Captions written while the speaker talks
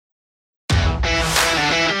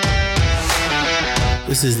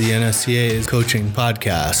This is the NSCA's Coaching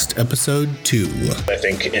Podcast, Episode 2. I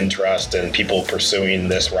think interest in people pursuing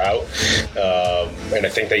this route, and I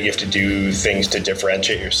think that you have to do things to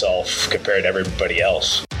differentiate yourself compared to everybody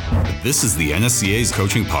else. This is the NSCA's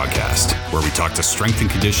Coaching Podcast, where we talk to strength and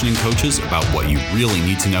conditioning coaches about what you really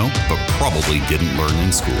need to know, but probably didn't learn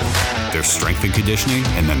in school. There's strength and conditioning,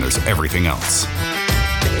 and then there's everything else.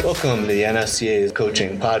 Welcome to the NSCA's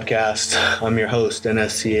Coaching Podcast. I'm your host,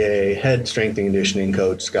 NSCA Head Strength and Conditioning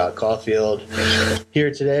Coach Scott Caulfield.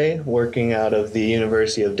 Here today, working out of the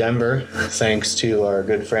University of Denver, thanks to our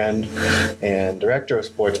good friend and Director of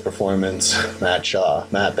Sports Performance, Matt Shaw.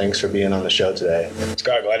 Matt, thanks for being on the show today.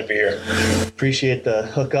 Scott, glad to be here. Appreciate the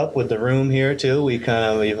hookup with the room here too.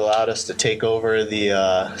 You've allowed us to take over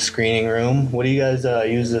the screening room. What do you guys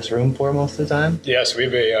use this room for most of the time? Yes, we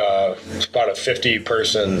have about a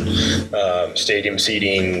 50-person stadium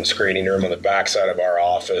seating screening room on the backside of our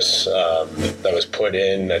office that was put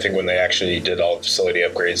in, I think, when they actually did all the facility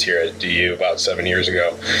upgrades here at DU about 7 years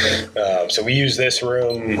ago. So we use this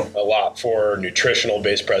room a lot for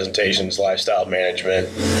nutritional-based presentations, lifestyle management.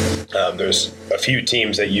 There's a few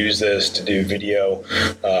teams that use this to do video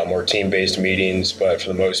or team-based meetings, but for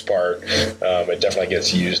the most part, it definitely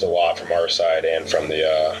gets used a lot from our side and from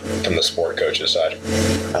the sport coaches side.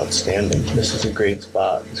 Outstanding. This is a great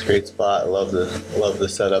spot. It's a great spot. I love the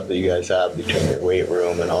setup that you guys have between your weight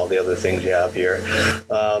room and all the other things you have here.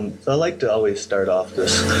 So I like to always start off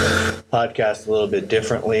this podcast a little bit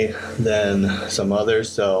differently than some others.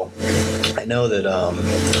 So I know that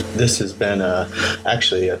this has been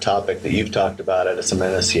actually a topic that you've talked about at some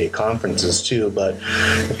NSCA conferences too, but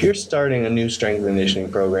if you're starting a new strength and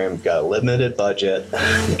conditioning program, you've got a limited budget,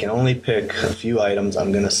 you can only pick a few items,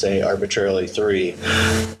 I'm going to say arbitrarily 3.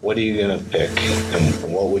 What are you going to pick,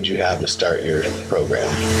 and what would you have to start your program?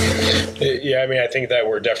 Yeah, I mean, I think that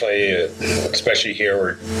we're definitely, especially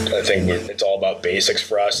here, I think it's all about basics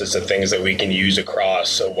for us. It's the things that we can use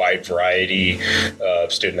across a wide variety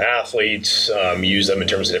of student athletes, use them in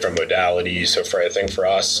terms of different modalities. So I think for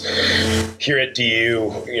us here at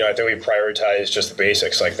DU, I think we prioritize just the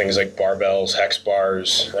basics, like things like barbells, hex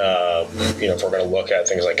bars. If we're going to look at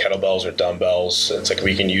things like kettlebells or dumbbells, it's like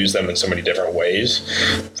we can use them in so many different ways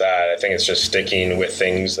that I think it's just sticking with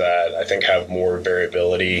things that I think have more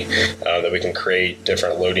variability, that we can create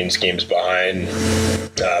different loading schemes behind,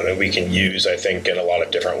 and we can use, I think, in a lot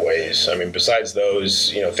of different ways. I mean, besides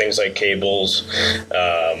those, things like cables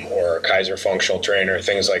or Kaiser functional trainer,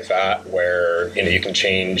 things like that, where you can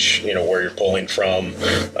change where you're pulling from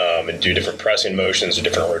and do different pressing motions or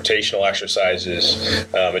different rotational exercises.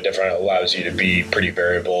 It definitely allows you to be pretty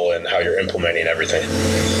variable in how you're implementing everything.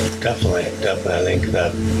 Definitely. I think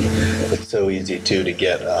that it's so easy to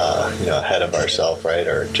get ahead of ourselves, right?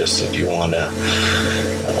 Or just if you want to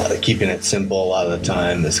keeping it simple a lot of the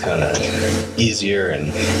time is kind of easier,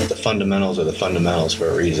 and the fundamentals are the fundamentals for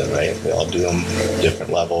a reason, right? We all do them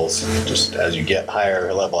different levels. Just as you get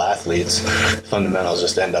higher level athletes, fundamentals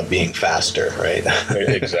just end up being faster, right?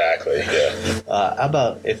 Exactly. Yeah. How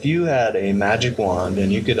about if you had a magic wand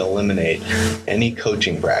and you could eliminate any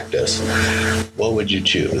coaching practice, what would you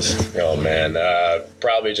choose? Oh man,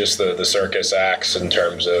 probably just the circus acts in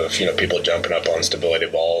terms of people jumping up on stability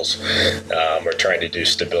balls or trying to do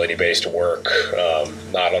stability-based work,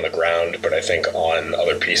 not on the ground, but I think on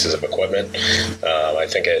other pieces of equipment. I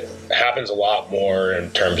think it happens a lot more in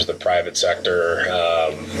terms of the private sector,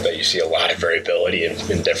 that you see a lot of variability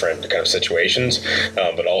in different kind of situations,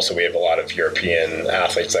 but also we have a lot of European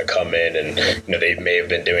athletes that come in and they may have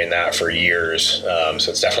been doing that for years, so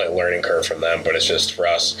it's definitely a learning curve from them, but it's just for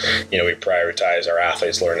us, we prioritize our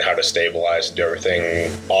athletes learning how to stabilize and do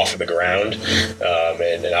everything off of the ground,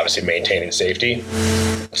 and obviously maintaining safety.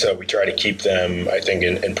 So we try to keep them, I think,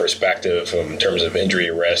 in perspective in terms of injury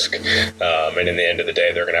risk, and in the end of the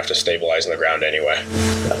day, they're going to have to stabilize on the ground anyway.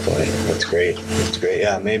 Definitely. That's great.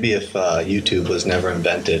 Yeah, maybe if YouTube was never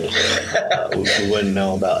invented, we wouldn't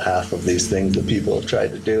know about half of these things that people have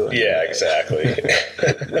tried to do. Yeah, exactly.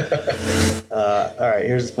 All right,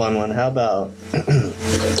 here's a fun one. How about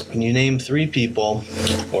can you name 3 people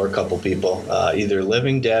or a couple people, either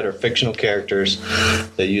living, dead, or fictional characters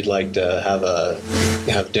that you'd like to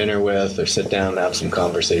have dinner with or sit down and have some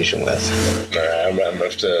conversation with? All right, I'm going to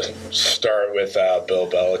have to start with Bill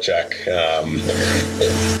Belichick.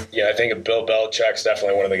 I think Bill Belichick's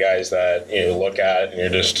definitely one of the guys that you look at and you're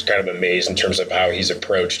just kind of amazed in terms of how he's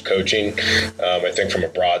approached coaching. I think from a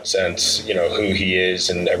broad sense, who he is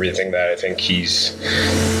and everything that I think he's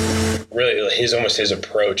really his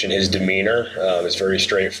approach and his demeanor is very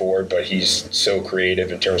straightforward, but he's so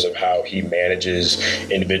creative in terms of how he manages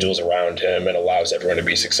individuals around him and allows everyone to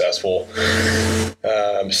be successful.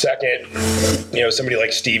 Second, somebody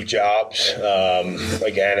like Steve Jobs.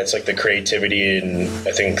 Again, it's like the creativity and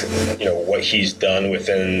I think, what he's done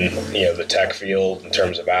within, the tech field in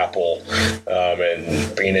terms of Apple,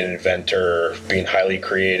 and being an inventor, being highly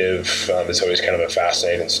creative. It's always kind of a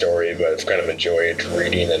fascinating story, but I've kind of enjoyed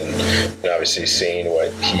reading and obviously seeing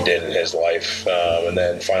what he did in his life. And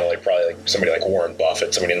then finally, probably like somebody like Warren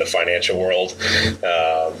Buffett, somebody in the financial world.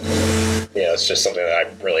 It's just something that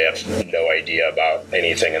I really have no idea about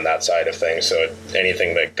anything in that side of things. So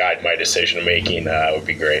anything that guide my decision making would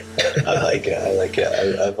be great. I like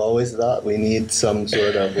it. I've always thought we need some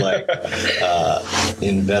sort of like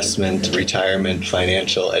investment, retirement,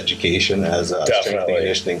 financial education as a strength and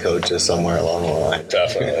conditioning coach is somewhere along the line.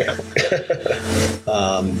 Definitely.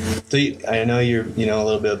 So I know you're, a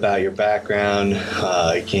little bit about your background.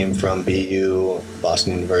 You came from BU,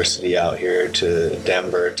 Boston University, out here to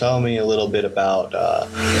Denver. Tell me a little bit about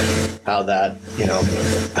how that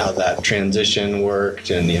transition worked,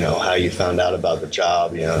 and how you found out about the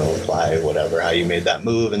job, apply, whatever, how you made that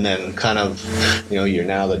move, and then kind of, you're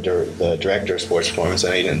now the director of sports performance. I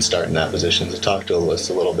know you didn't start in that position, so talk to us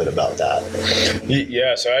a little bit about that.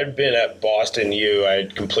 Yeah, so I'd been at Boston U. I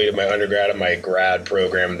had completed my undergrad and my grad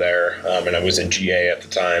program there, and I was a GA at the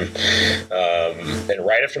time. And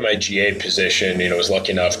right after my GA position, I was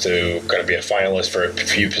lucky enough to kind of be a finalist for a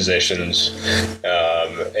few positions,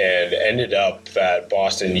 and ended up that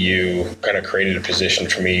Boston U kind of created a position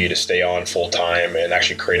for me to stay on full time, and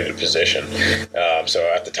actually created a position.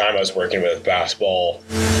 So at the time I was working with basketball,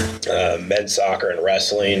 men's soccer, and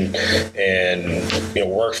wrestling, and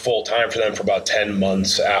worked full time for them for about 10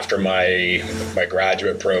 months after my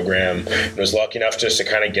graduate program. I was lucky enough just to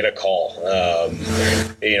kind of get a call.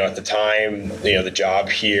 At the time, the job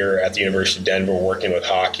here at the University of Denver working with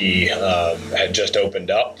hockey had just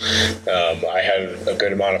opened up. I had a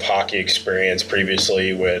good amount of hockey experience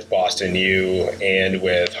previously with Boston U and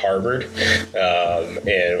with Harvard, and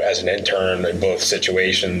as an intern in both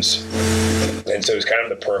situations. And so it was kind of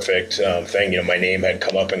the perfect thing. My name had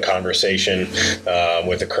come up in conversation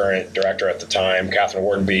with the current director at the time, Catherine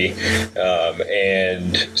Wardenby,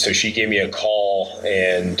 and so she gave me a call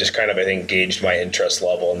and just kind of, I think, gauged my interest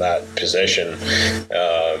level in that position.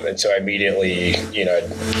 And so I immediately,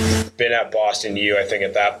 I'd been at Boston U, I think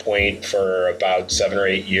at that point for about 7 or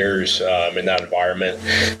 8 years in that environment,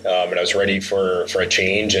 and I was ready for a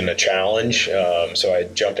change and a challenge. So I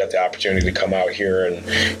jumped at the opportunity to come out here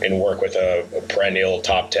and work with a perennial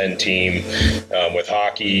top 10 team with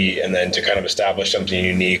hockey, and then to kind of establish something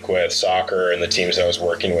unique with soccer and the teams that I was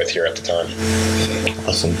working with here at the time.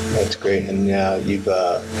 Awesome. That's great. And yeah, you've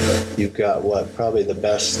got probably the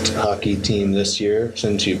best hockey team this year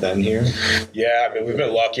since you've been here? Yeah, we've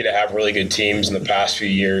been lucky to have really good teams in the past few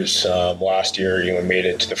years. Last year, we made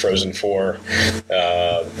it to the Frozen Four.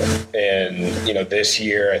 And, this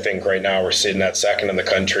year, I think right now we're sitting at second in the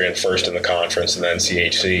country and first in the conference in the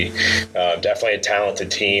NCHC. Definitely a talented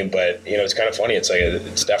team, but, it's kind of funny.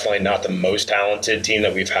 It's definitely not the most talented team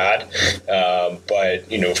that we've had. But,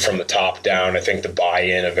 from the top down, I think the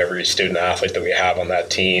buy-in of every student athlete that we have on that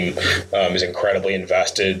team is incredibly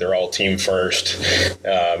invested. They're all team first,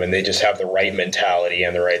 and they just have the right mentality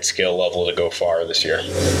and the right skill level to go far this year.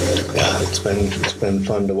 Yeah, it's been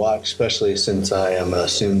fun to watch, especially since I am a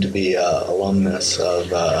soon-to-be alumnus of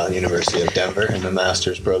University of Denver in the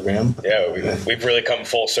master's program. Yeah, we've really come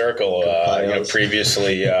full circle.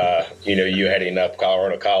 Previously, you heading up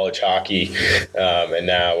Colorado College hockey, and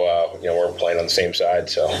now we're playing on the same side,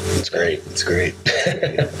 so it's great. It's great.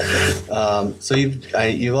 So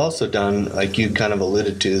you've also done, like you kind of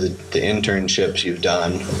alluded to, the internships you've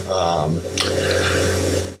done.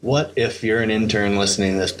 What if you're an intern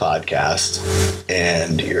listening to this podcast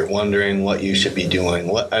and you're wondering what you should be doing?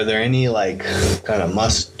 Are there any kind of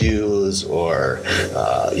must-dos or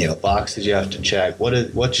boxes you have to check?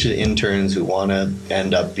 What should interns who want to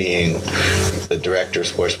end up being the director of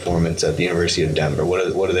sports performance at the University of Denver,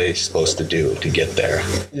 what are they supposed to do to get there?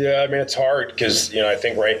 Yeah, it's hard because I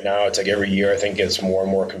think right now it's like every year I think it's more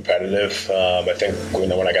and more competitive. I think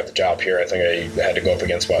when I got the job here, I think I had to go up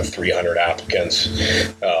against about 300 applicants.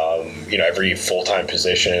 Every full-time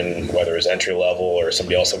position, whether it's entry level or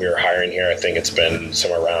somebody else that we were hiring here, I think it's been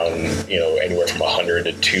somewhere around, anywhere from 100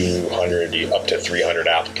 to 200 up to 300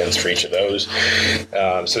 applicants for each of those.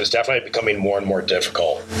 So it's definitely becoming more and more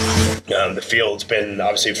difficult. The field's been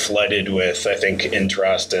obviously flooded with, I think,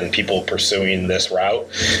 interest and people pursuing this route.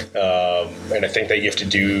 And I think that you have to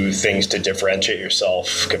do things to differentiate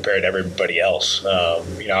yourself compared to everybody else.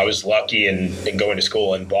 I was lucky in going to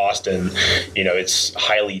school in Boston. It's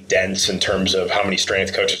highly dense in terms of how many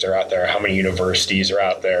strength coaches are out there, how many universities are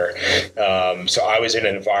out there. So I was in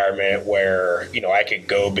an environment where, I could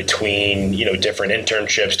go between, different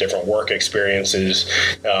internships, different work experiences,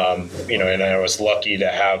 and I was lucky to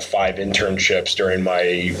have 5 internships during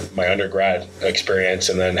my undergrad experience,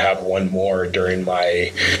 and then have one more during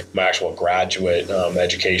my actual graduate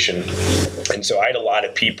education. And so I had a lot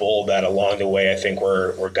of people that along the way, I think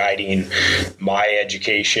were guiding my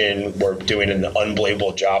education, were doing an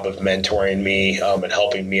unbelievable job of mentoring me and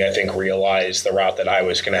helping me, I think, realize the route that I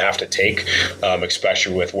was going to have to take,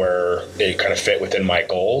 especially with where it kind of fit within my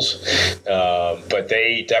goals. But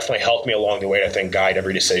they definitely helped me along the way to, I think, guide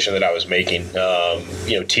every decision that I was making,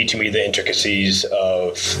 teaching me the intricacies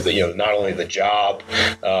of not only the job,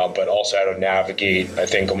 but also how to navigate, I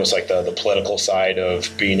think, almost like the political side of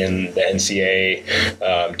being in the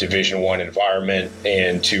NCAA Division I environment,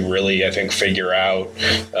 and to really, I think, figure out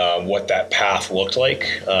what that path looked like.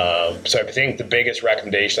 So I think the biggest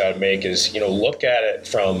recommendation I would make is, look at it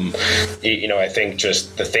from, I think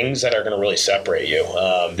just the things that are going to really separate you,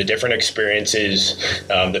 the different experiences,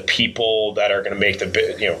 the people that are going to make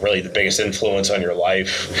really the biggest influence on your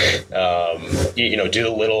life. Do the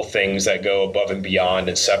little things that go above and beyond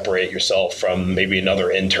and separate yourself from maybe another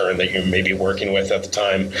intern that you're maybe working with at the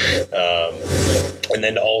time. And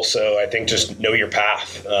then also, I think, just know your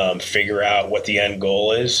path, figure out what the end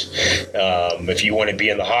goal is. If you want to be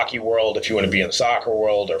in the hockey world, if you want to be in the soccer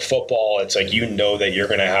world or football, it's like, that you're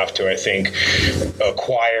going to have to, I think,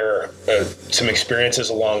 acquire some experiences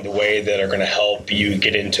along the way that are going to help you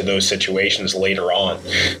get into those situations later on.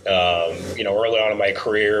 Early on in my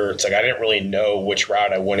career, it's like I didn't really know which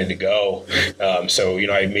route I wanted to go. So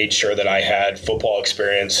I made sure that I had football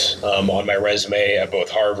experience on my resume at both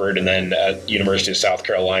Harvard and then at University of South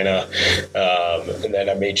Carolina. And then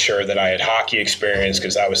I made sure that I had hockey experience,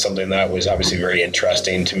 because that was something that was obviously very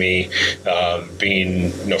interesting to me,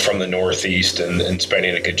 being from the Northeast and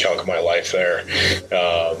spending a good chunk of my life there.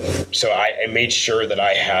 So I made sure that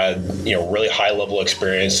I had really high level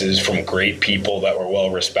experiences from great people that were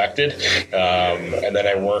well respected, and then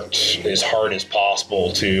I worked as hard as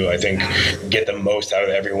possible to, I think, get the most out of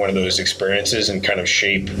every one of those experiences and kind of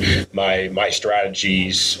shape my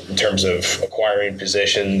strategies in terms of acquiring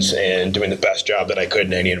positions and doing the best job that I could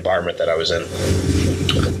in any environment that I was in.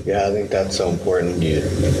 Yeah, I think that's so important.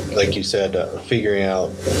 Like you said, figuring out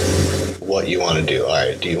what you want to do. All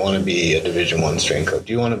right, do you want to be a Division I strength coach?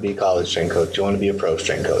 Do you want to be a college strength coach? Do you want to be a pro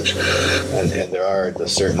strength coach? And there are the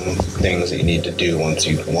certain things that you need to do once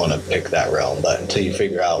you want to pick that realm. But until you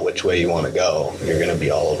figure out which way you want to go, you're going to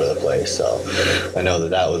be all over the place. So I know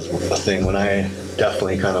that was a thing when I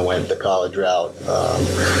definitely kind of went the college route.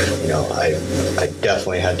 I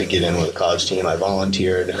definitely had to get in with a college team. I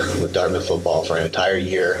volunteered with Dartmouth football for an entire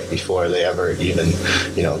year before they ever even,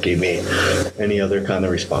 gave me any other kind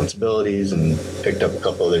of responsibilities, and picked up a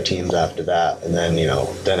couple other teams after that. And then,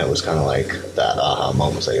 then it was kind of like that aha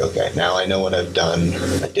moment. It's like, okay, now I know what I've done.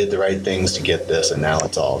 I did the right things to get this, and now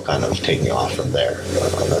it's all kind of taking off from there.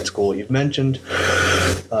 That's cool. You've mentioned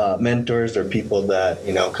mentors or people that,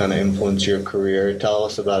 kind of influence your career. Tell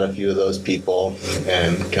us about a few of those people,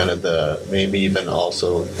 and kind of maybe even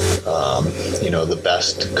also, the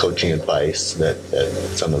best coaching advice that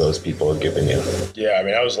some of those people have given you. Yeah,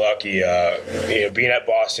 I was lucky. Being at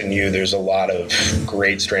Boston U, there's a lot of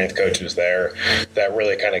great strength coaches there that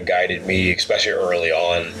really kind of guided me, especially early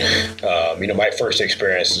on. My first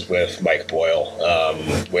experience is with Mike Boyle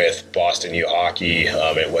with Boston U hockey.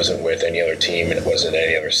 It wasn't with any other team, and it wasn't in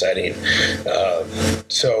any other setting.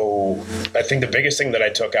 So I think the biggest thing that I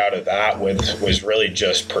took out of that was really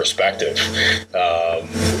just perspective.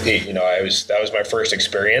 That was my first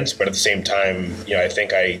experience, but at the same time, I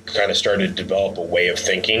think I kind of started to develop a way of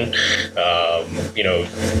thinking.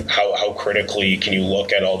 How critically can you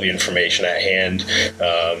look at all the information at hand?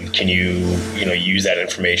 Can you use that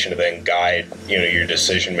information to then guide your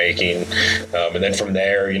decision making? And then from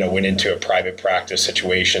there, went into a private practice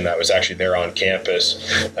situation that was actually there on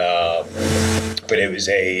campus. But it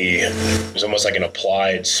was almost like an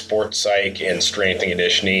applied sports psych and strength and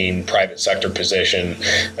conditioning private sector position,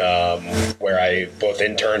 where where I both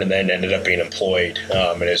interned and then ended up being employed.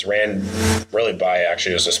 And it was ran really by,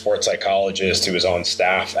 actually, it was a sports psychologist who was on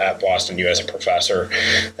staff at Boston U as a professor.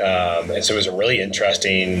 And so it was a really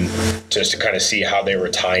interesting just to kind of see how they were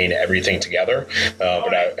tying everything together.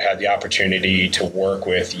 But I had the opportunity to work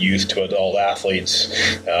with youth to adult athletes,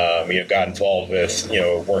 got involved with,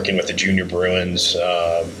 working with the Junior Bruins.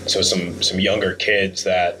 So some younger kids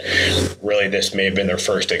that really this may have been their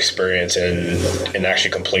first experience in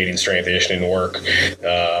actually completing strength and conditioning work.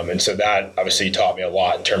 And so that obviously taught me a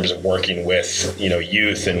lot in terms of working with,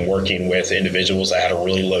 youth and working with individuals that had a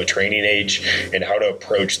really low training age and how to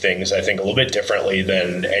approach things, I think, a little bit differently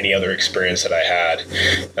than any other experience that I had.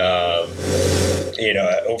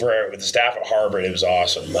 Over with the staff at Harvard, it was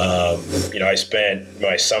awesome. I spent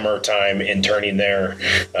my summertime interning there,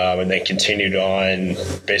 and then continued on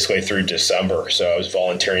basically through December. So I was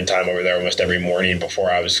volunteering time over there almost every morning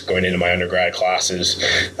before I was going into my undergrad classes,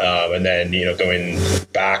 and then going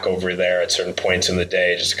back over there at certain points in the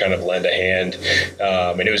day just to kind of lend a hand.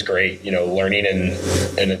 And it was great, learning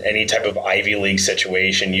in any type of Ivy League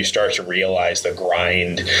situation. You start to realize the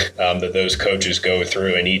grind that those coaches go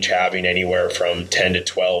through, and each having anywhere from 10 to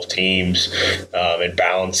 12 teams, and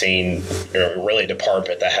balancing really a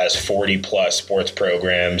department that has 40 plus sports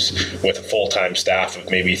programs with a full-time staff of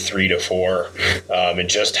maybe 3 to 4, and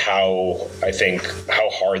just how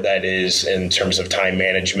hard that is in terms of time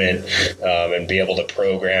management, and be able to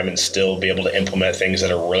program and still be able to implement things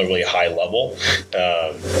at a really, really high level.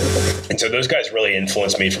 And so those guys really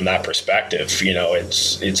influenced me from that perspective.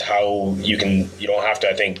 It's how you don't have to,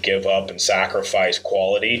 I think, give up and sacrifice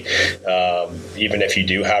quality, even if you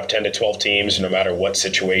do have 10 to 12 teams, no matter what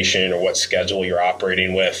situation or what schedule you're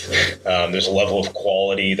operating with. There's a level of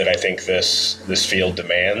quality that I think this field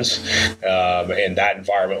demands, and that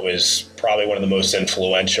environment was probably one of the most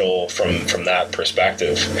influential from that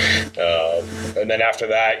perspective. And then after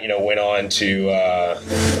that, went on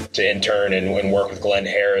to intern and work with Glenn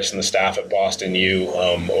Harris and the staff at Boston U,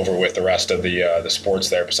 over with the rest of the sports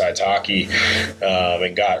there besides hockey,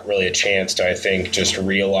 and got really a chance to, I think, just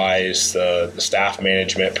realize the staff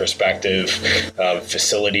management perspective,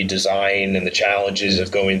 facility design, and the challenges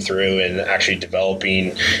of going through and actually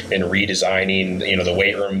developing and redesigning, the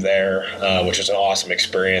weight room there, which was an awesome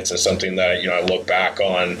experience and something that, I look back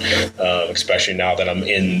on, especially now that I'm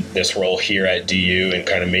in this role here at DU and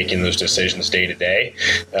kind of making those decisions day to day,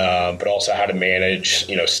 but also how to manage,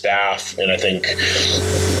 staff, and I think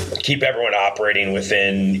keep everyone operating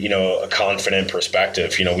within, a confident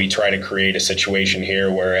perspective. We try to create a situation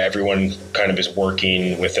here where everyone kind of is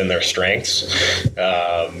working within their strengths,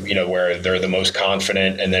 where they're the most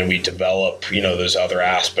confident, and then we develop, those other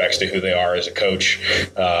aspects to who they are as a coach,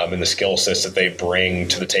 and the skill sets that they bring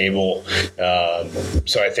to the table.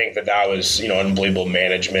 So I think that was, unbelievable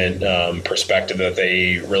management perspective that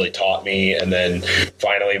they really taught me. And then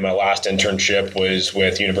finally, my last internship was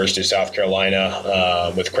with University of South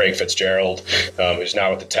Carolina, with Craig Fitzgerald, who's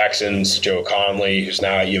now with the Texans, Joe Conley, who's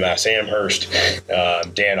now at UMass Amherst,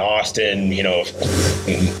 Dan Austin,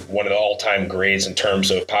 one of the all-time greats in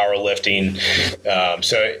terms of powerlifting.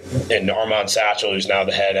 And Armand Satchel, who's now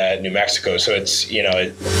the head at New Mexico. So it's,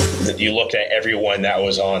 you looked at everyone that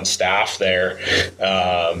was on staff there,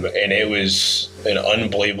 and it was an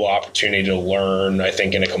unbelievable opportunity to learn, I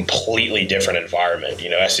think, in a completely different environment.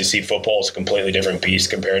 SEC football is a completely different beast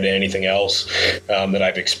compared to anything else that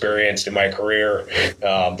I've experienced in my career.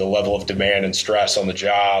 The level of demand and stress on the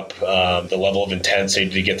job, the level of intensity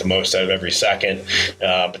to get the most out of every second.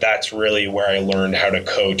 But that's really where I learned how to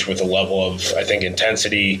coach with a level of, I think,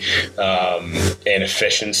 intensity and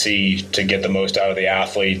efficiency to get the most out of the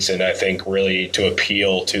athletes, and I think really to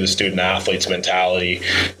appeal to the student athlete's mentality,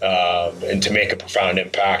 and to make a profound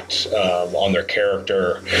impact on their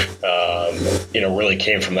character, really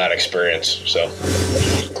came from that experience. So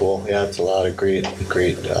cool. Yeah, it's a lot of great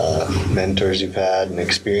mentors you've had and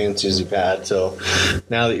experiences you've had. So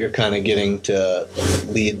now that you're kind of getting to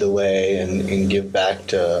lead the way and give back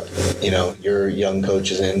to, your young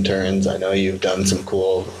coaches and interns, I know you've done some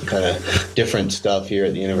cool kind of different stuff here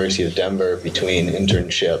at the University of Denver between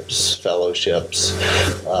internships, fellowships.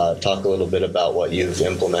 Talk a little bit about what you've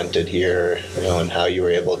implemented here, and how you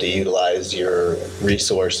were able to utilize your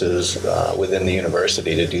resources within the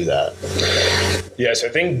university to do that. Yes, I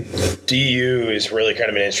think DU is really kind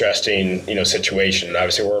of an interesting, situation.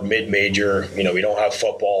 Obviously, we're a mid-major. We don't have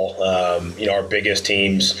football. Our biggest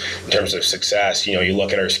teams in terms of success. You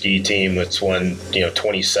look at our ski team. It's won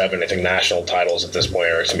 27, I think, national titles at this point,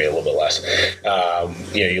 or it's gonna be a little bit less.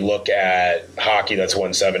 You look at hockey that's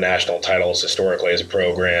won 7 national titles historically as a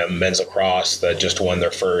program. Men's lacrosse that just won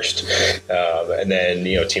their first, and then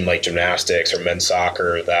a team like gymnastics or men's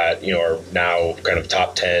soccer that are now kind of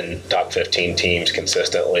top 10, top 15 teams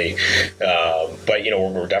consistently. But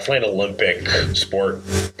we're definitely an Olympic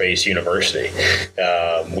sport-based university.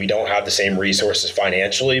 We don't have the same resources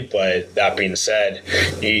financially, but that being said,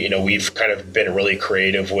 we've kind of been really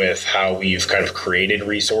creative with how we've kind of created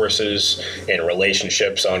resources and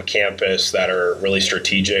relationships on campus that are really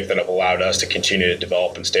strategic, that have allowed us to continue to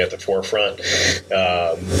develop and stay at the forefront.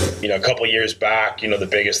 A couple of years back, the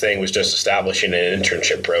biggest thing was just establishing an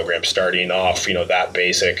internship program, starting off, that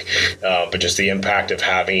basic, but just the impact of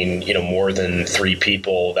having, more than 3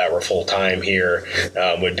 people that were full-time here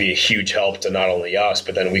would be a huge help to not only us,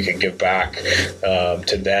 but then we could give back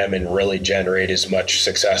to them and really generate as much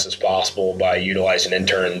success as possible by utilizing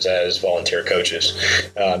interns as volunteer coaches,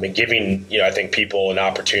 and giving, I think, people an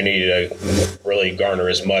opportunity to really garner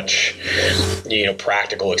as much,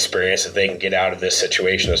 practical experience that they can get out of this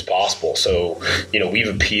situation as possible. So, we've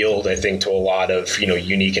appealed, I think, to a lot of,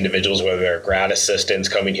 unique individuals, whether they're grad assistants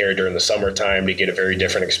coming here during the summertime to get a very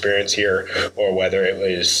different experience here, or whether it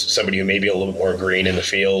was somebody who may be a little bit more green in the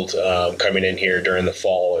field coming in here during the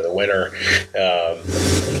fall or the winter.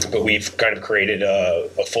 But we've kind of created a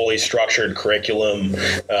fully structured curriculum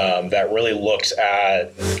that really looks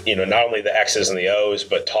at, not only the X's and the O's,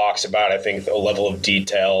 but talks about, I think, a level of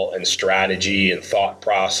detail and strategy and thought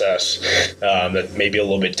process that may be a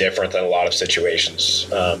little bit different than a lot of situations.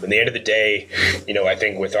 At the end of the day, I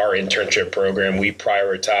think with our internship program, we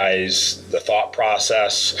prioritize the thought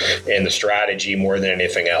process and the strategy more than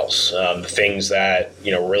anything else. The things that,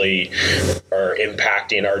 really are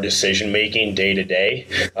impacting our decision making day to day,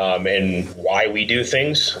 and why we do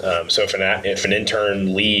things. So if an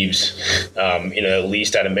intern leaves, at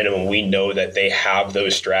least at a minimum, we know that they have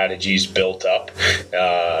those strategies built up,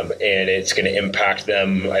 and it's going to impact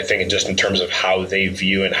them, I think, just in terms of how they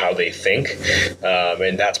view and how they think.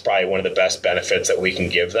 And that's probably one of the best benefits that we can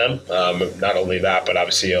give them. Not only that, but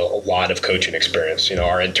obviously a lot of coaching experience.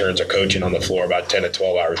 Our interns are coaching on the floor about 10 to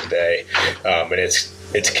 12 hours a day, and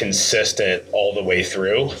it's consistent all the way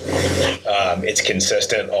through.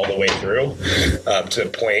 To the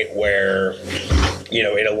point where,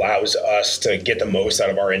 it allows us to get the most out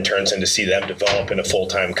of our interns and to see them develop into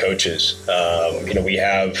full-time coaches. We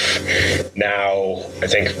have now, I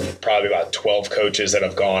think, probably about 12 coaches that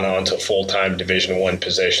have gone on to full-time Division I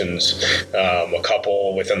positions. A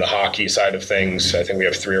couple within the hockey side of things. I think we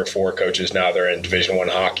have 3 or 4 coaches now that are in Division I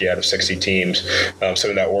hockey out of 60 teams,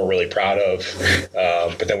 something that we're really proud of.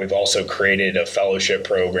 But then we've also created a fellowship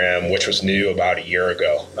program, which was new about a year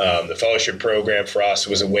ago. The fellowship program for us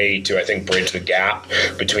was a way to, I think, bridge the gap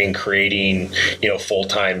between creating,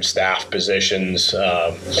 full-time staff positions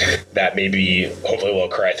that maybe hopefully will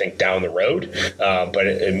occur, I think, down the road, but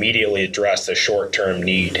it immediately addressed the short-term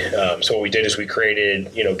need. So what we did is we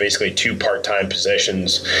created, basically 2 part-time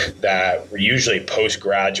positions that were usually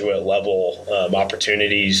postgraduate level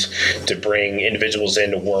opportunities to bring individuals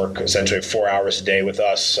in to work essentially 4 hours a day with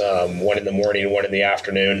us, 1 in the morning, 1 in the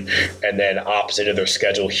afternoon, and then opposite of their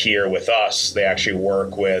schedule here with us, they actually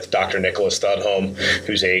work with Dr. Nicholas Studholm,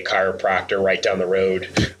 who's a chiropractor right down the road,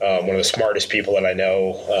 one of the smartest people that I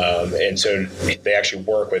know. And so they actually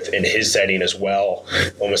work in his setting as well,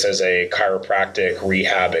 almost as a chiropractic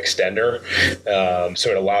rehab extender. So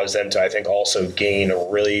it allows them to, I think, also gain a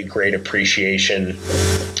really great appreciation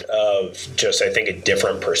of just, I think, a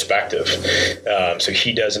different perspective. So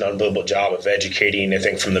he does an unbelievable job of educating, I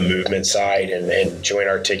think, from the movement side and joint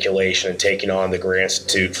articulation and taking on the Gray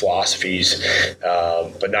Institute philosophies,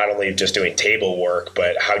 but not only just doing table work,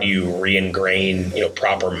 but how do you re-ingrain,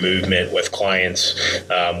 proper movement with clients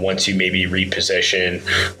once you maybe reposition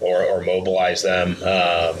or mobilize them.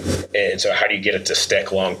 And so how do you get it to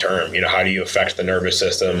stick long term? How do you affect the nervous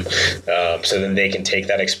system so then they can take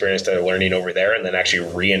that experience that they're learning over there and then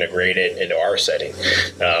actually reintegrate it into our setting.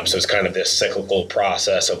 So it's kind of this cyclical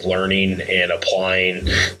process of learning and applying,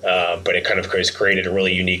 but it kind of has created a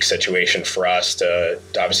really unique situation for us to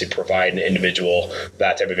obviously provide an individual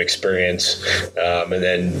that type of experience, and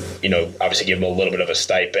then, obviously give them a little bit of a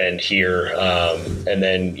stipend here, and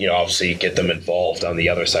then, obviously get them involved on the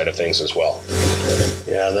other side of things as well.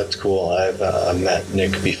 Yeah, that's cool. I've met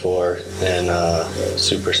Nick before, and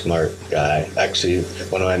super smart guy. Actually,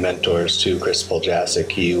 one of my mentors too, Chris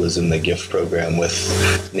Poljasic, he was in the GIFT program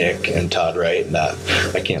with Nick and Todd Wright, and that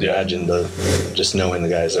I can't imagine just knowing the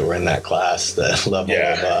guys that were in that class, the level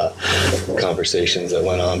of conversations that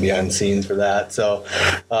went on behind the scenes for that. So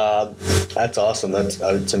that's awesome.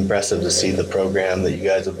 It's impressive to see the program that you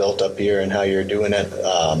guys have built up here and how you're doing it.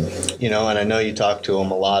 And I know you talk to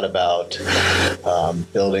them a lot about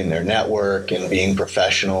building their network and being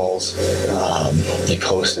professionals. You've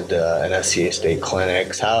hosted NSCA state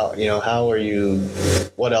clinics. How are you?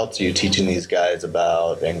 What else are you teaching these guys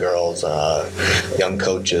about and girls, young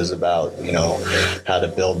coaches about how to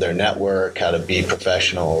build their network, how to be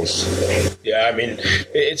professionals? Yeah, I mean,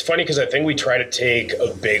 it's funny because I think we try to take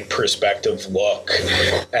a big perspective look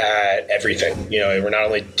at everything. We're not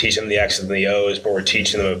only teaching them the X's and the O's, but we're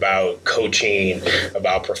teaching them about coaching,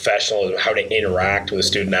 about professionalism, how to interact with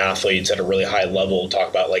student athletes at a really high level, talk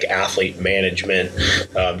about like athlete management,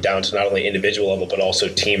 down to not only individual level, but also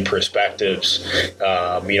team perspectives.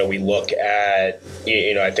 We look at,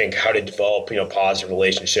 I think how to develop, positive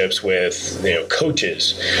relationships with,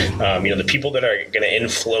 coaches, the people that are going to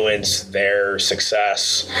influence their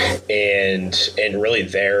success and really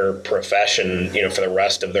their profession, for the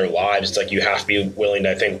rest of their lives. It's like you have to be willing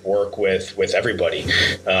to, I think, work with everybody.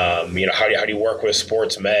 How do you work with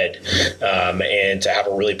sports med and to have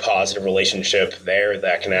a really positive relationship there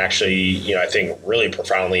that can actually, I think, really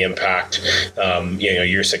profoundly impact,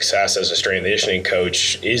 your success as a strength and conditioning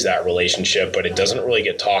coach is that relationship, but it doesn't really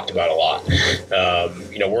get talked about a lot.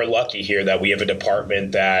 We're lucky here that we have a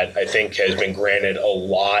department that I think has been granted a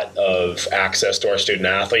lot of access to our student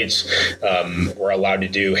athletes. We're allowed to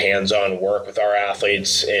do hands-on work with our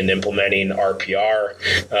athletes in implementing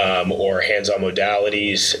RPR or hands-on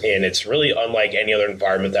modalities, and it's really unlike any other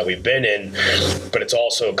environment that we've been in, but it's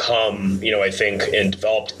also come, I think, and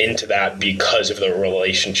developed into that because of the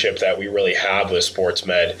relationship that we really have with sports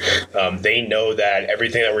med. They know that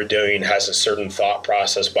everything that we're doing has a certain thought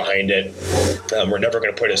process behind it. We're never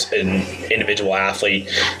going to put an individual athlete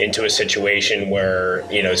into a situation where,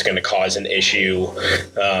 it's going to cause an issue,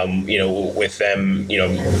 with them,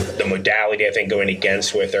 the modality, I think, going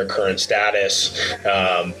against with their current status.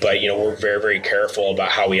 But, we're very, very careful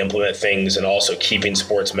about how we implement things and also keeping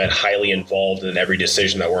sports med highly involved in every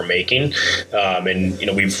decision that we're making.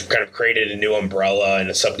 We've kind of created a new umbrella and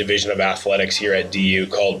a subdivision of athletics here at DU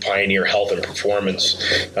called Pioneer Health and Performance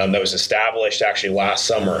that was established actually last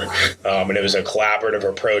summer. And it was a collaborative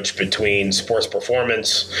approach between sports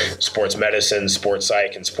performance, sports medicine, sports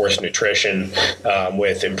psych, and sports nutrition,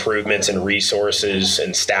 with improvements in resources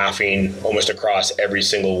and staffing almost across every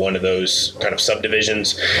single one of those kind of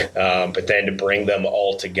subdivisions, but then to bring them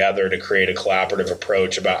all together to create a collaborative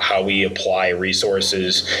approach about how we apply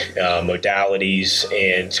resources, modalities,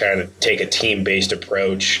 and kind of take a team-based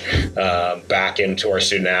approach back into our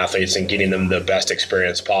student athletes and getting them the best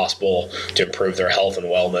experience possible to improve their health and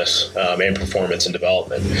wellness and performance and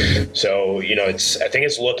development. So, I think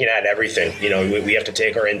it's looking at everything. We have to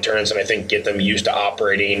take our interns and I think get them used to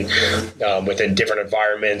operating within different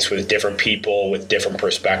environments with different people with different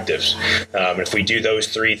perspectives. If we do those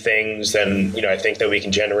three things, then, I think that we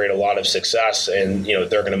can generate a lot of success, and,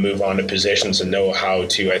 they're going to move on to positions and know how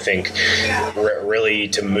to, I think, really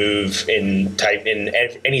to move in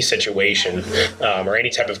any situation or any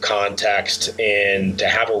type of context, and to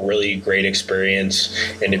have a really great experience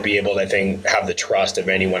and to be able to, I think, have the trust of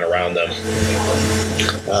anyone around them.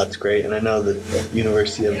 That's great. And I know the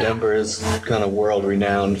University of Denver is kind of world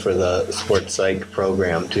renowned for the sports psych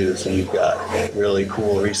program too. So you've got really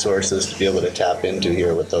cool resources to be able to tap into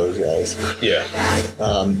here with those guys. Yeah.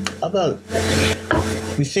 How about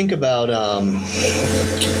we think about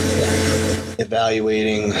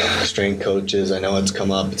evaluating strength coaches? I know it's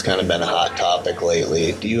come up. It's kind of been a hot topic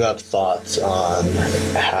lately. Do you have thoughts on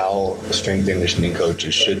how strength and conditioning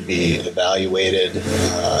coaches should be evaluated?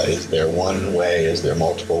 Is there one way? Is there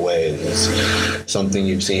multiple ways? Is something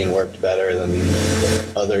you've seen worked better than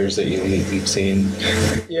others that you've seen?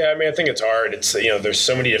 Yeah, I mean, I think it's hard. It's, there's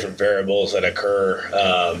so many different variables that occur.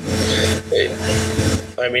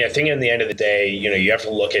 I think in the end of the day, you have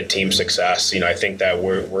to look at team success. I think that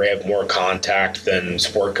we have more contact than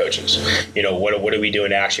sport coaches. What are we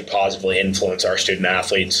doing to actually positively influence our student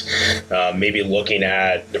athletes? Maybe looking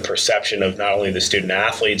at the perception of not only the student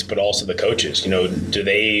athletes, but also the coaches.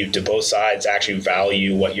 Do both sides actually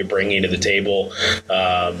value what you're bringing to the table?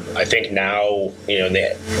 I think now, in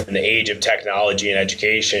the age of technology and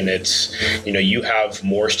education, it's, you have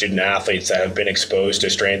more student athletes that have been exposed to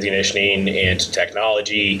strength conditioning and to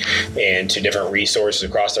technology and to different resources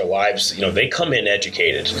across their lives. They come in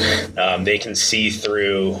educated. They can see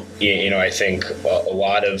through, I think a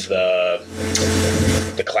lot of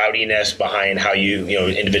the the cloudiness behind how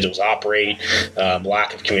individuals operate,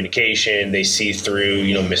 lack of communication. They see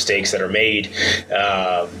through, mistakes that are made.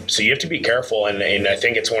 So you have to be careful. And I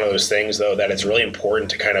think it's one of those things, though, that it's really important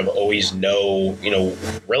to kind of always know,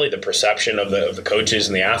 really the perception of the coaches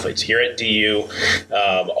and the athletes. Here at DU,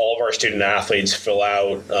 all of our student athletes fill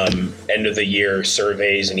out end of the year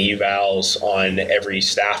surveys and evals on every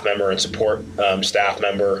staff member and support staff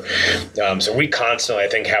member. So we constantly, I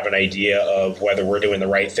think, have an idea of whether we're doing the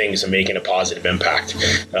right things and making a positive impact.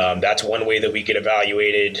 That's one way that we get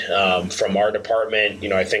evaluated from our department.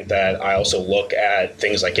 I think that I also look at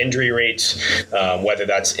things like injury rates, whether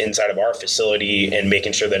that's inside of our facility and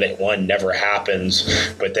making sure that one never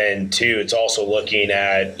happens, but then two, it's also looking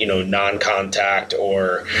at non-contact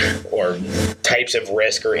or types of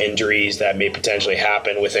risk or injuries that may potentially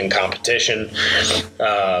happen within competition.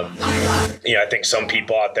 I think some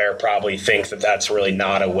people out there probably think that that's really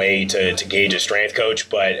not a way to gauge a strength coach,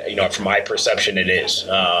 but from my perception, it is.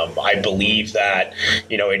 I believe that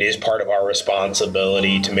it is part of our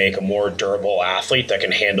responsibility to make a more durable athlete that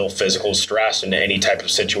can handle physical stress in any type of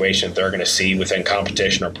situation that they're going to see within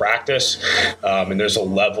competition or practice. And there's a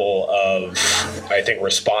level of, I think,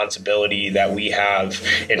 responsibility that we have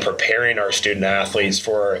in preparing our student athletes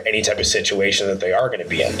for any type of situation that they are going to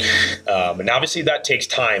be in. And obviously that takes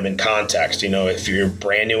time and context. If you're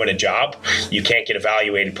brand new in a job, you can't get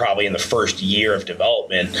evaluated probably in the first year of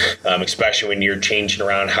development, especially when you're changing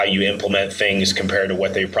around how you implement things compared to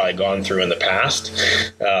what they've probably gone through in the past.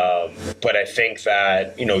 But I think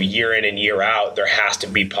that, year in and year out, there has to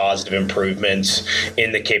be positive improvements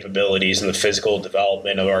in the capabilities and the physical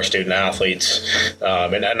development of our student athletes.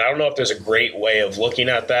 And I don't know if there's a great way of looking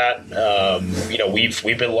at that.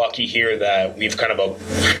 We've been lucky here that we've kind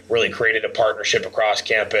of really created a partnership across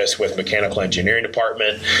campus with mechanical engineering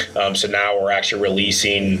department. So now we're actually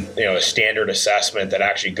releasing, a standard assessment that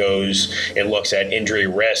actually goes and looks at injury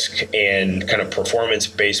risk and kind of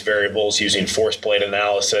performance-based variables using force plate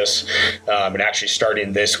analysis. And actually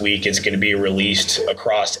starting this week, it's going to be released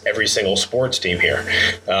across every single sports team here.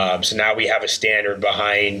 So now we have a standard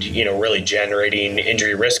behind, really generating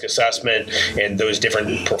injury risk assessment and those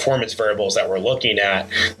different performance variables that we're looking at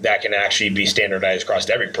that can actually be standardized across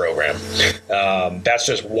every program. That's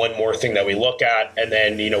just one more thing that we look at. And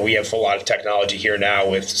then, we have a lot of technology here now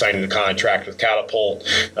with signing the contract with Catapult,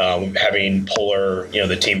 having Polar,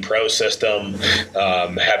 the Team Pro system,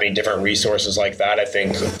 having different resources like that, I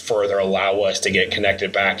think further allow us to get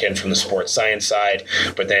connected back in from the sports science side.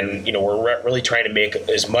 But then, we're really trying to make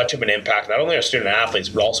as much of an impact, not only our student athletes,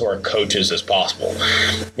 but also our coaches as possible.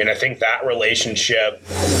 And I think that relationship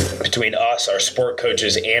between us, our sport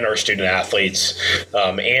coaches, and our student athletes,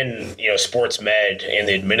 and, sports med and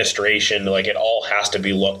the administration, it all has to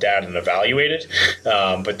be looked at and evaluated.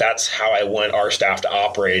 But that's how I want our staff to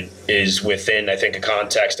operate, is within, I think, a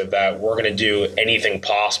context of that. We're going to do anything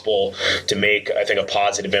possible to make, I think, a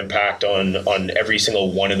positive impact on every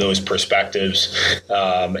single one of those perspectives,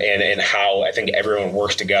 and how I think everyone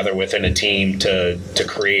works together within a team to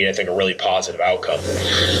create, I think, a really positive outcome.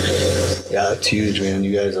 Yeah, it's huge, man.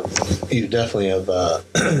 You definitely have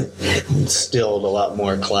instilled a lot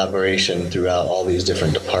more collaboration throughout all these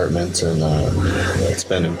different departments, and it's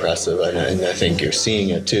been impressive. And I think you're seeing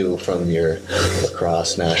it too from your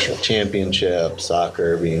lacrosse national championship,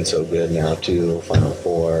 soccer being so good now too, Final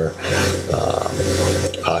Four,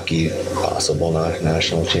 hockey possible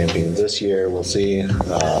national champions this year. We'll see.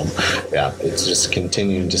 It's just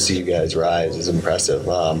continuing to see you guys rise is impressive.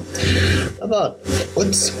 About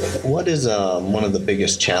what is one of the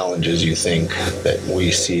biggest challenges you think that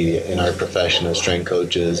we see in our profession as strength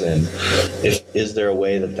coaches, and is there a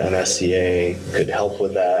way that the NSCA could help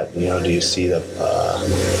with that? Do you see that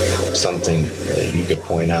something that you could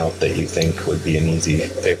point out that you think would be an easy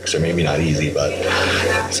fix, or maybe not easy, but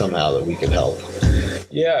somehow that we could help?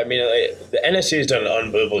 Yeah, the NSCA has done an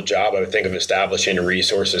unbelievable job, I would think, of establishing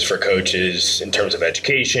resources for coaches in terms of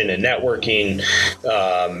education and networking.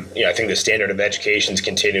 I think the standard of education's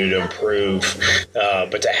continue to improve.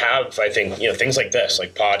 But to have, I think, things like this,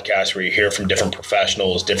 like podcasts where you hear from different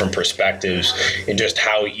professionals, different perspectives, and just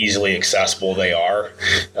how easily accessible they are,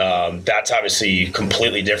 that's obviously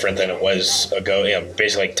completely different than it was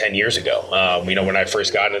basically like 10 years ago. When I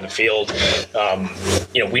first got into the field,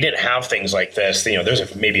 we didn't have things like this. There's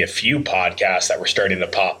maybe a few podcasts that were starting to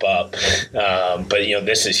pop up, but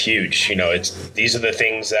this is huge. These are the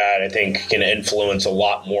things that I think can influence a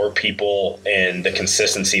lot more people in the the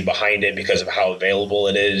consistency behind it because of how available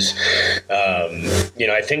it is.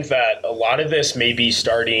 I think that a lot of this may be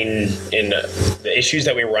starting in the issues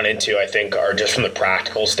that we run into, I think, are just from the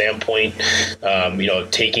practical standpoint,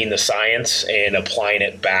 taking the science and applying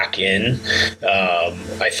it back in.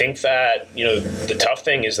 I think that, the tough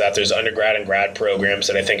thing is that there's undergrad and grad programs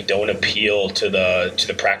that I think don't appeal to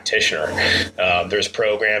the practitioner. There's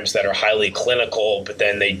programs that are highly clinical, but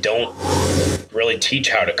then they don't really teach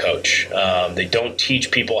how to coach. They don't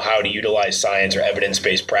teach people how to utilize science or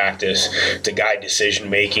evidence-based practice to guide decision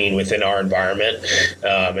making within our environment.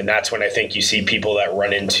 And that's when I think you see people that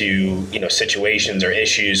run into, situations or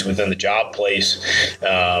issues within the job place.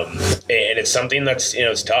 And it's something that's,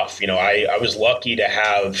 it's tough. I was lucky to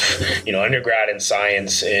have, undergrad in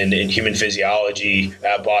science and in human physiology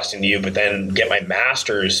at Boston U, but then get my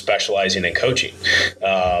master's specializing in coaching.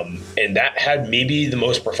 And that had maybe the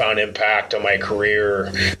most profound impact on my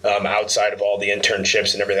career outside of all the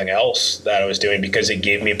internships and everything else that I was doing, because it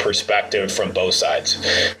gave me perspective from both sides.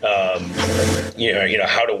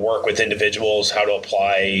 How to work with individuals, how to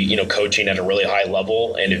apply, coaching at a really high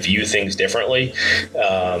level and to view things differently.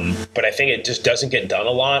 But I think it just doesn't get done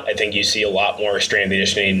a lot. I think you see a lot more strength and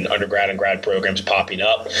conditioning undergrad and grad programs popping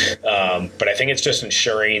up. But I think it's just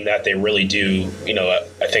ensuring that they really do,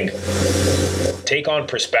 I think, take on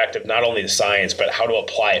perspective, not only the science, but how to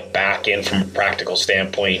apply it back in from a practical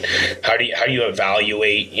standpoint. How do you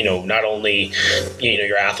evaluate, not only,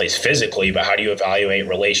 your athletes physically, but how do you evaluate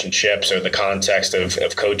relationships or the context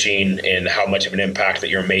of coaching and how much of an impact that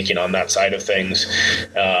you're making on that side of things.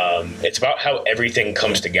 It's about how everything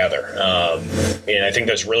comes together. And I think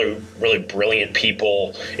there's really, really brilliant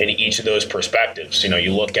people in each of those perspectives.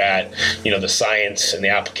 You look at, the science and the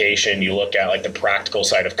application, you look at like the practical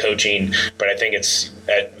side of coaching, but I think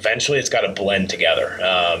eventually it's got to blend together.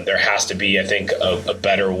 There has to be, I think, a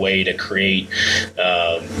better way to create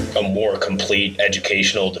a more complete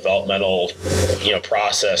educational, developmental,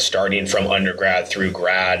 process starting from undergrad through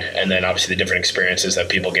grad, and then obviously the different experiences that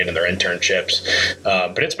people get in their internships.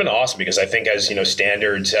 But it's been awesome because I think as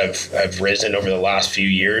standards have risen over the last few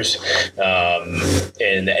years,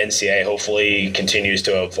 and the NCAA hopefully continues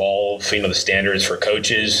to evolve, the standards for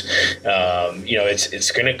coaches.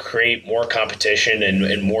 It's going to create more competition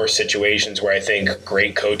and more situations where I think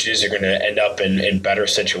great coaches are going to end up in better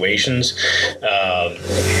situations.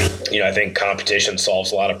 I think competition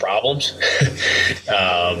solves a lot of problems.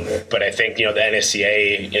 But I think, the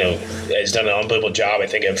NSCA, has done an unbelievable job, I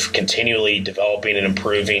think, of continually developing and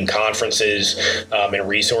improving conferences and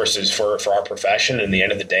resources for our profession. And at the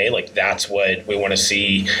end of the day, that's what we want to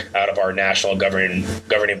see out of our national governing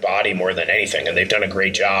body more than anything. And they've done a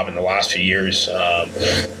great job in the last few years,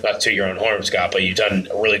 not to your own horn, Scott, but you've done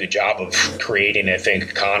a really good job of creating, I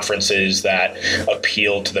think, conferences that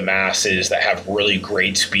appeal to the masses, that have really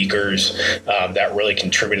great speakers, that really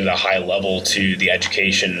contribute at a high level to the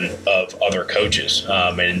education of other coaches.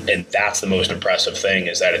 And that's the most impressive thing,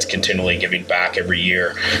 is that it's continually giving back every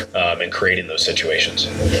year and creating those situations.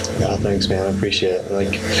 Yeah, thanks, man. I appreciate it.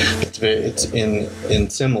 It's in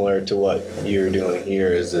similar to what you're doing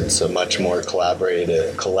here. Is it's a much more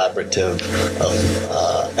collaborative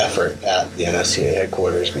effort at the NSCA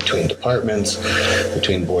headquarters between departments,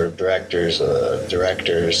 between board of directors,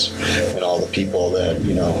 and all the people that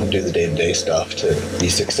do the day-to-day stuff to be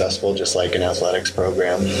successful, just like an athletics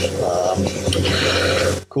program.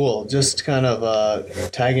 Cool. Just kind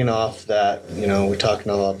of tagging off that, we're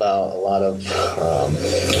talking about a lot of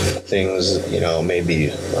things,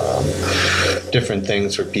 maybe different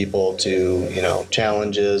things for people to,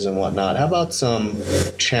 challenges and whatnot. How about some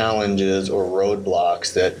challenges or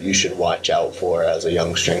roadblocks that you should watch out for as a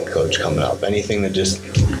young strength coach coming up? Anything that just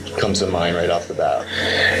comes to mind right off the bat?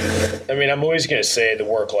 I mean, I'm always going to say the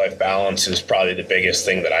work-life balance is probably the biggest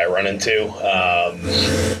thing that I run into.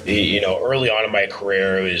 Early on in my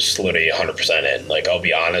career, it was literally 100% in. I'll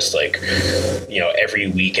be honest, every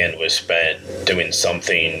weekend was spent doing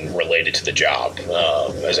something related to the job.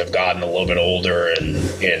 As I've gotten a little bit older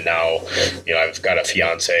and now, I've got a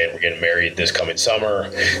fiance and we're getting married this coming summer,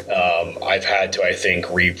 I've had to, I think,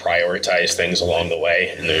 reprioritize things along the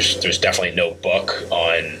way. And there's definitely no book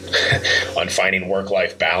on finding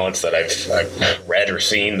work-life balance that I've read or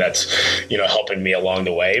seen that's, helping me along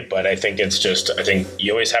the way. But I think it's just, I think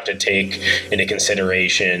you always always have to take into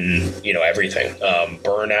consideration, everything.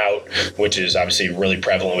 Burnout, which is obviously really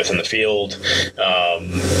prevalent within the field.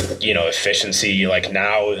 Efficiency. Like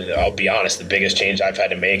now, I'll be honest, the biggest change I've had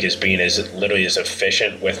to make is being as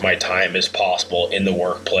efficient with my time as possible in the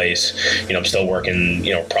workplace. I'm still working,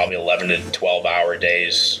 probably 11 to 12 hour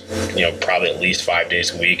days, probably at least 5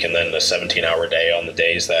 days a week, and then a 17-hour day on the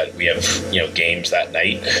days that we have, games that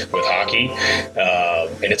night with hockey.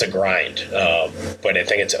 And it's a grind. But I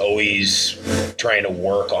think it's always trying to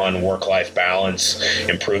work on work-life balance,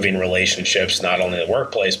 improving relationships, not only in the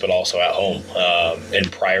workplace, but also at home,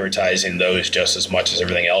 and prioritizing those just as much as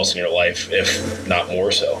everything else in your life, if not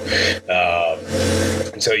more so.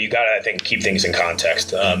 And so you got to, I think, keep things in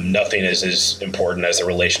context. Nothing is as important as the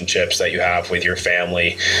relationships that you have with your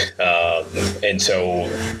family. And so,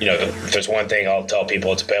 if there's one thing I'll tell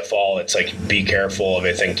people, it's a pitfall. It's like, be careful of,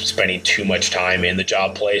 I think, spending too much time in the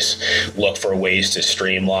job place. Look for ways to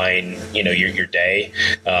streamline, your day.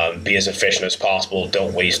 Be as efficient as possible.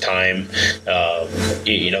 Don't waste time.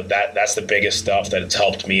 That's the biggest stuff that it's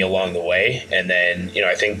helped me along the way. And then,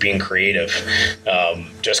 I think being creative.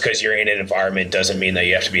 Just because you're in an environment doesn't mean that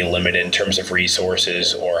you have to be limited in terms of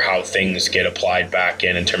resources or how things get applied back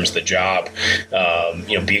in terms of the job.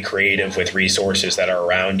 Be creative with resources that are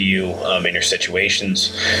around you in your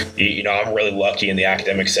situations. I'm really lucky in the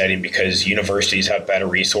academic setting because universities have better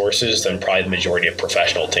resources than probably the majority of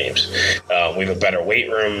professional teams. We have a better weight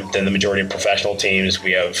room than the majority of professional teams.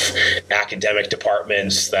 We have academic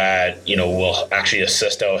departments that, will actually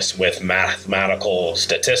assist us with mathematical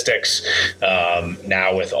statistics.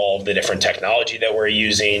 Now with all of the different technology that we're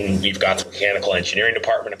using, we've got the mechanical engineering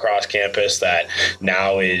department across campus that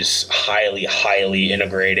now is highly, highly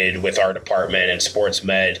integrated with our department and sports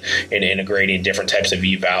med, and integrating different types of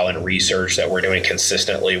eval and research that we're doing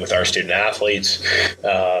consistently with our student athletes.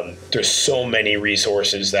 There's so many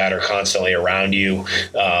resources that are constantly around you,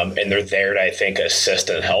 and they're there to, I think, assist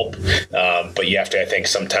and help. But you have to, I think,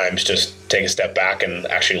 sometimes just take a step back and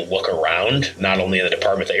actually look around, not only in the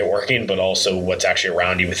department that you're working, but also what's actually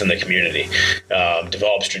around you within the community.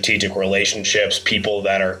 Develop strategic relationships. People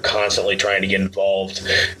that are constantly trying to get involved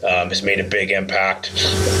has made a big impact.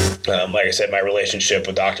 Like I said, my relationship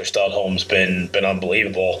with Dr. Studholm's been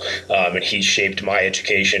unbelievable, and he's shaped my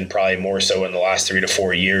education probably more so in the last 3 to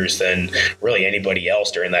 4 years than really anybody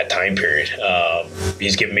else during that time period.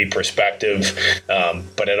 He's given me perspective,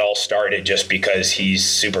 but it all started just because he's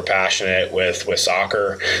super passionate with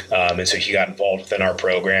soccer, and so he got involved within our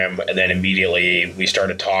program, and then immediately we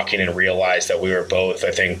started talking and realized that we were both,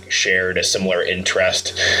 I think, shared a similar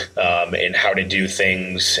interest in how to do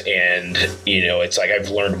things. And it's like I've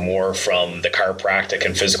learned more from the chiropractic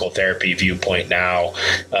and physical therapy viewpoint now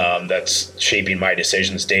that's shaping my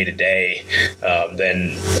decisions day to day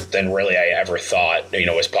than really I ever thought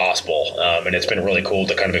was possible. And it's been really cool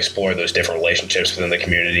to kind of explore those different relationships within the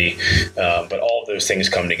community. But all of those things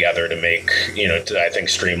come together to make I think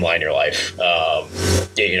streamline your life.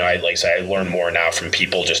 I learn more now from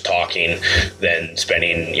people just talking than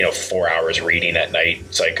spending 4 hours reading at night.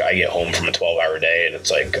 It's like I get home from a 12-hour day and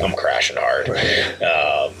it's like I'm crashing hard. Right.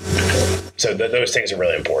 So those things are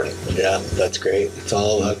really important. Yeah, that's great.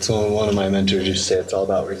 That's one of my mentors used to say, it's all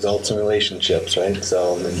about results and relationships, right?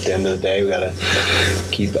 So at the end of the day, we got to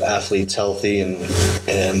keep athletes healthy and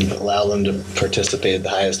allow them to participate at the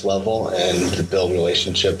highest level and to build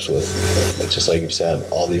relationships with, just like you said,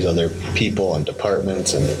 all these other people and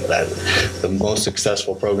departments. And that the most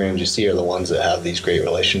successful programs you see are the ones that have these great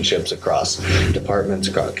relationships across departments,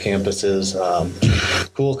 across campuses.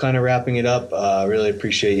 Cool, kind of wrapping it up. Really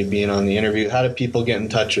appreciate you being on the interview. How do people get in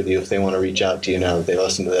touch with you if they want to reach out to you now that they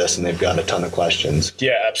listen to this and they've got a ton of questions?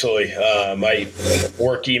 Yeah, absolutely. My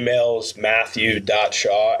work email is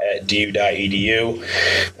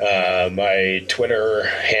matthew.shaw@du.edu. My Twitter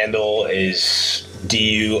handle is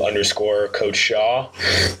DU_Coach Shaw.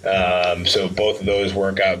 So both of those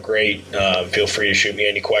work out great. Feel free to shoot me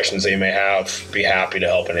any questions that you may have. Be happy to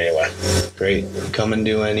help in any way. Great. Come and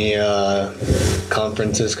do any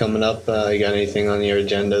conferences coming up? You got anything on your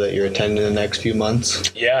agenda that you're attending in the next few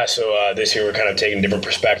months? Yeah, so this year we're kind of taking a different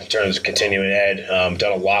perspective in terms of continuing ed.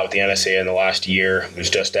 Done a lot with the NSA in the last year. Was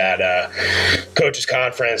just at a coaches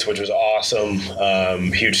conference, which was awesome.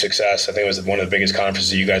 Huge success. I think it was one of the biggest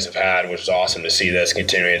conferences you guys have had, which was awesome to see this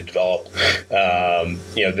continuing to develop.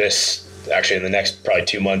 actually in the next probably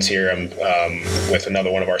 2 months here, I'm with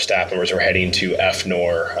another one of our staff members. We're heading to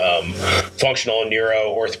FNOR, functional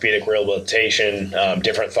neuro orthopedic rehabilitation,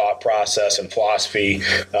 different thought process and philosophy,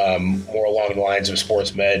 more along the lines of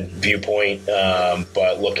sports med viewpoint,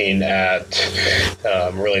 but looking at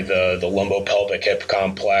really the lumbopelvic hip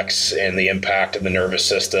complex and the impact of the nervous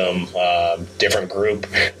system, different group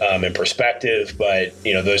and perspective. But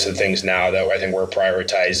those are the things now that I think we're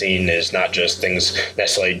prioritizing, is not just things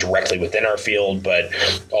necessarily directly within our field, but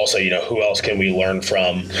also who else can we learn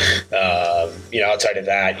from. Outside of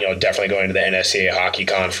that, definitely going to the NSCA hockey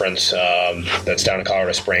conference that's down in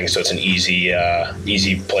Colorado Springs, so it's an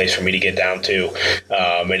easy place for me to get down to.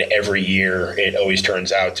 And every year it always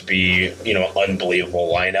turns out to be an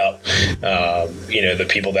unbelievable lineup. The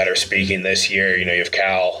people that are speaking this year, you have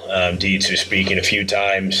Cal Dietz, who's speaking a few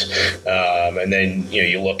times, and then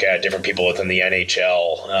you look at different people within the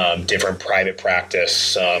NHL, different private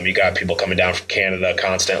practice. You got people coming down from Canada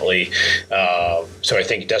constantly. So I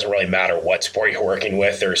think it doesn't really matter what sport you're working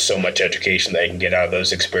with. There's so much education that you can get out of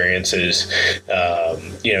those experiences.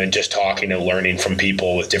 And just talking and learning from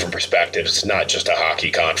people with different perspectives. It's not just a hockey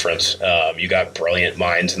conference. You got brilliant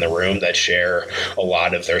minds in the room that share a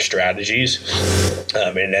lot of their strategies.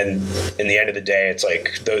 And then in the end of the day, it's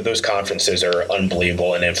like those conferences are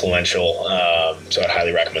unbelievable and influential. So I'd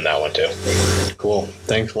highly recommend that one too. Cool.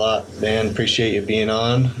 Thanks a lot, man. Appreciate you being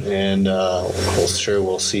on, and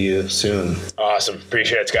we'll see you soon. Awesome.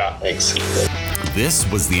 Appreciate it, Scott. Thanks. This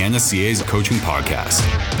was the NSCA's Coaching Podcast.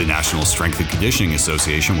 The National Strength and Conditioning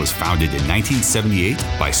Association was founded in 1978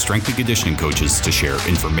 by strength and conditioning coaches to share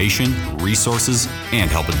information, resources,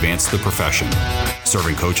 and help advance the profession.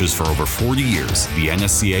 Serving coaches for over 40 years, the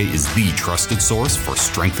NSCA is the trusted source for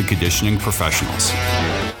strength and conditioning professionals.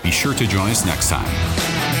 Be sure to join us next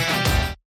time.